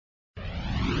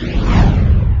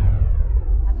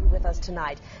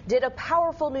tonight. Did a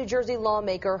powerful New Jersey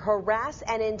lawmaker harass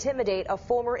and intimidate a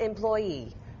former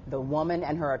employee? The woman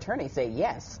and her attorney say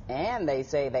yes, and they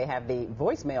say they have the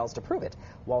voicemails to prove it.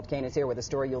 Walt Kane is here with a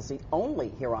story you'll see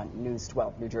only here on News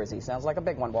 12 New Jersey. Sounds like a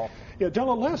big one, Walt. Yeah,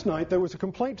 Della, last night there was a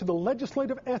complaint to the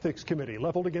Legislative Ethics Committee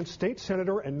leveled against State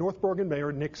Senator and North Bergen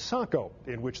Mayor Nick Sacco,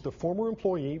 in which the former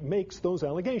employee makes those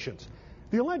allegations.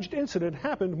 The alleged incident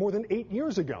happened more than 8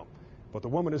 years ago, but the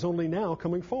woman is only now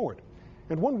coming forward.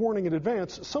 And one warning in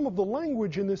advance, some of the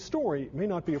language in this story may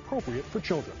not be appropriate for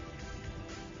children.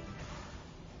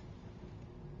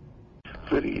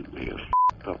 City may have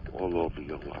f***ed up all over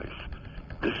your life.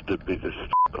 This is the biggest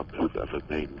f*** up you've ever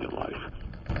made in your life.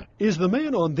 Is the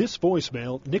man on this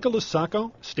voicemail Nicholas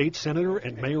Sacco, state senator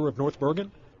and mayor of North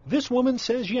Bergen? This woman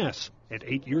says yes, and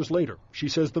 8 years later, she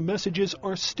says the messages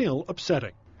are still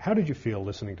upsetting. How did you feel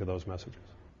listening to those messages?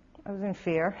 I was in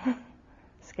fear,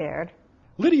 scared.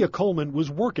 Lydia Coleman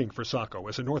was working for Sacco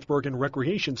as a North Bergen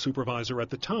recreation supervisor at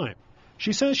the time.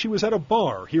 She says she was at a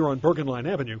bar here on Bergen Line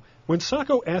Avenue when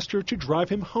Sacco asked her to drive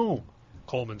him home.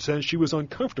 Coleman says she was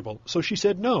uncomfortable, so she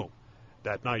said no.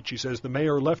 That night, she says the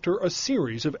mayor left her a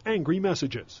series of angry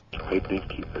messages. I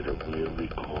think you better really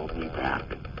call me back.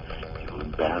 You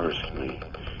embarrassed me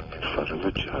in front of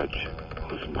a judge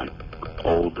who's my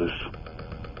oldest,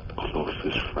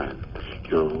 closest friend.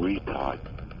 You're a retard.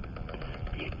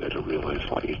 You better realize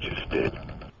what you just did.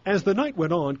 As the night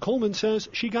went on, Coleman says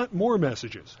she got more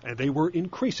messages, and they were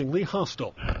increasingly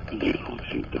hostile. You don't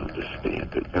seem to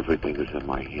understand that everything is in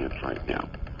my hands right now.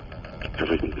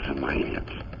 Everything is in my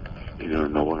hands. You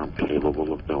don't know what I'm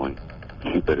capable of doing.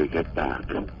 You better get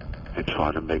back and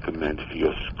try to make amends for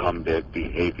your scumbag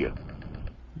behavior.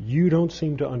 You don't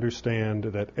seem to understand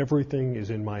that everything is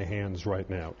in my hands right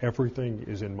now. Everything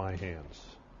is in my hands.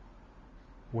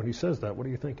 When he says that, what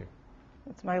are you thinking?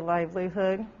 It's my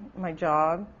livelihood, my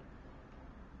job.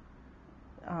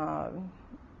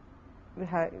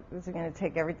 Is it going to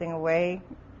take everything away?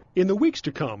 In the weeks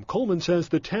to come, Coleman says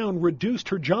the town reduced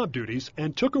her job duties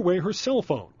and took away her cell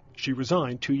phone. She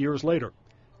resigned 2 years later.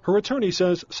 Her attorney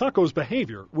says Sacco's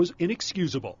behavior was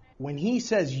inexcusable. When he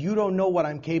says you don't know what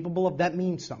I'm capable of, that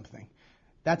means something.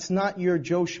 That's not your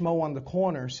Joe Schmo on the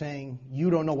corner saying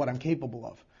you don't know what I'm capable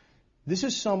of. This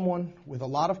is someone with a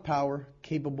lot of power,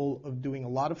 capable of doing a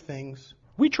lot of things.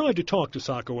 We tried to talk to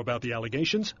Sacco about the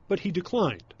allegations, but he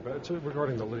declined. It's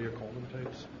regarding the Lydia Coleman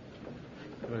tapes.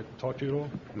 Can I talk to you at all?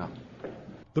 No.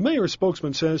 The mayor's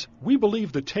spokesman says, "We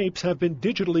believe the tapes have been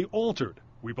digitally altered.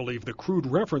 We believe the crude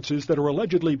references that are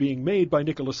allegedly being made by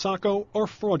Nicholas Sacco are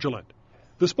fraudulent."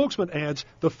 The spokesman adds,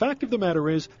 "The fact of the matter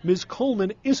is, Ms.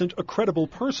 Coleman isn't a credible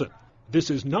person.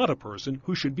 This is not a person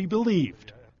who should be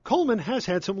believed." Coleman has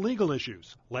had some legal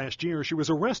issues. Last year, she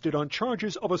was arrested on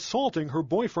charges of assaulting her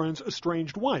boyfriend's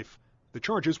estranged wife. The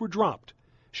charges were dropped.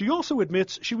 She also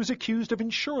admits she was accused of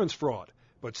insurance fraud,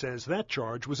 but says that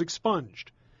charge was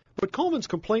expunged. But Coleman's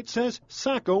complaint says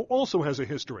Sacco also has a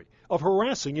history of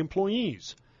harassing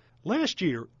employees. Last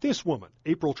year, this woman,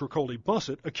 April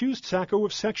Tricoli-Bussett, accused Sacco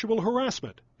of sexual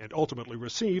harassment and ultimately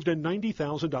received a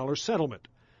 $90,000 settlement.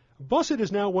 Bussett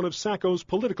is now one of Sacco's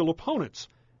political opponents.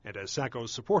 And as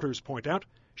Sacco's supporters point out,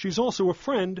 she's also a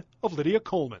friend of Lydia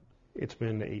Coleman. It's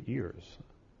been 8 years.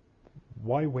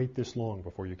 Why wait this long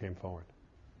before you came forward?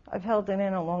 I've held it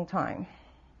in a long time.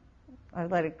 I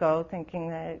let it go thinking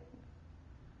that,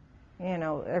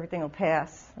 everything will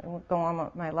pass. I will go on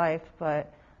with my life,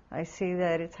 but I see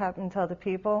that it's happened to other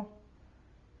people,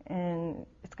 and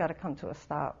it's got to come to a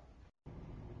stop.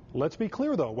 Let's be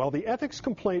clear, though. While the ethics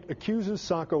complaint accuses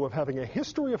Sacco of having a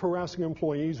history of harassing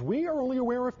employees, we are only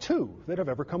aware of two that have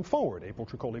ever come forward. April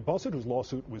Tricoli-Bussett, whose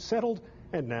lawsuit was settled,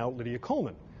 and now Lydia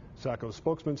Coleman. Sacco's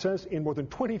spokesman says in more than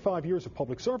 25 years of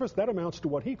public service, that amounts to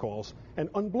what he calls an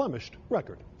unblemished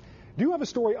record. Do you have a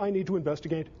story I need to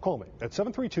investigate? Call me at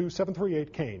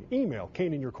 732-738-KANE. Email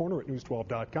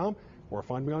kaneinyourcorner@news12.com or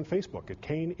find me on Facebook at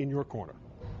Kane in Your Corner.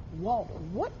 Walt,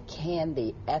 what can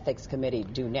the ethics committee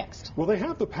do next? Well, they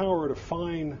have the power to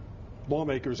fine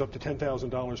lawmakers up to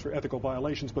 $10,000 for ethical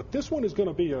violations, but this one is going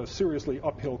to be a seriously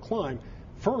uphill climb.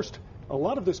 First, a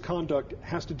lot of this conduct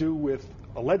has to do with,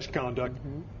 alleged conduct,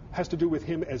 has to do with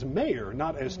him as mayor,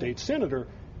 not as state senator,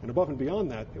 and above and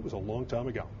beyond that, it was a long time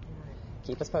ago.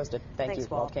 Keep us posted. Thank Thanks, you.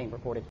 Walt Walt. Kane reported.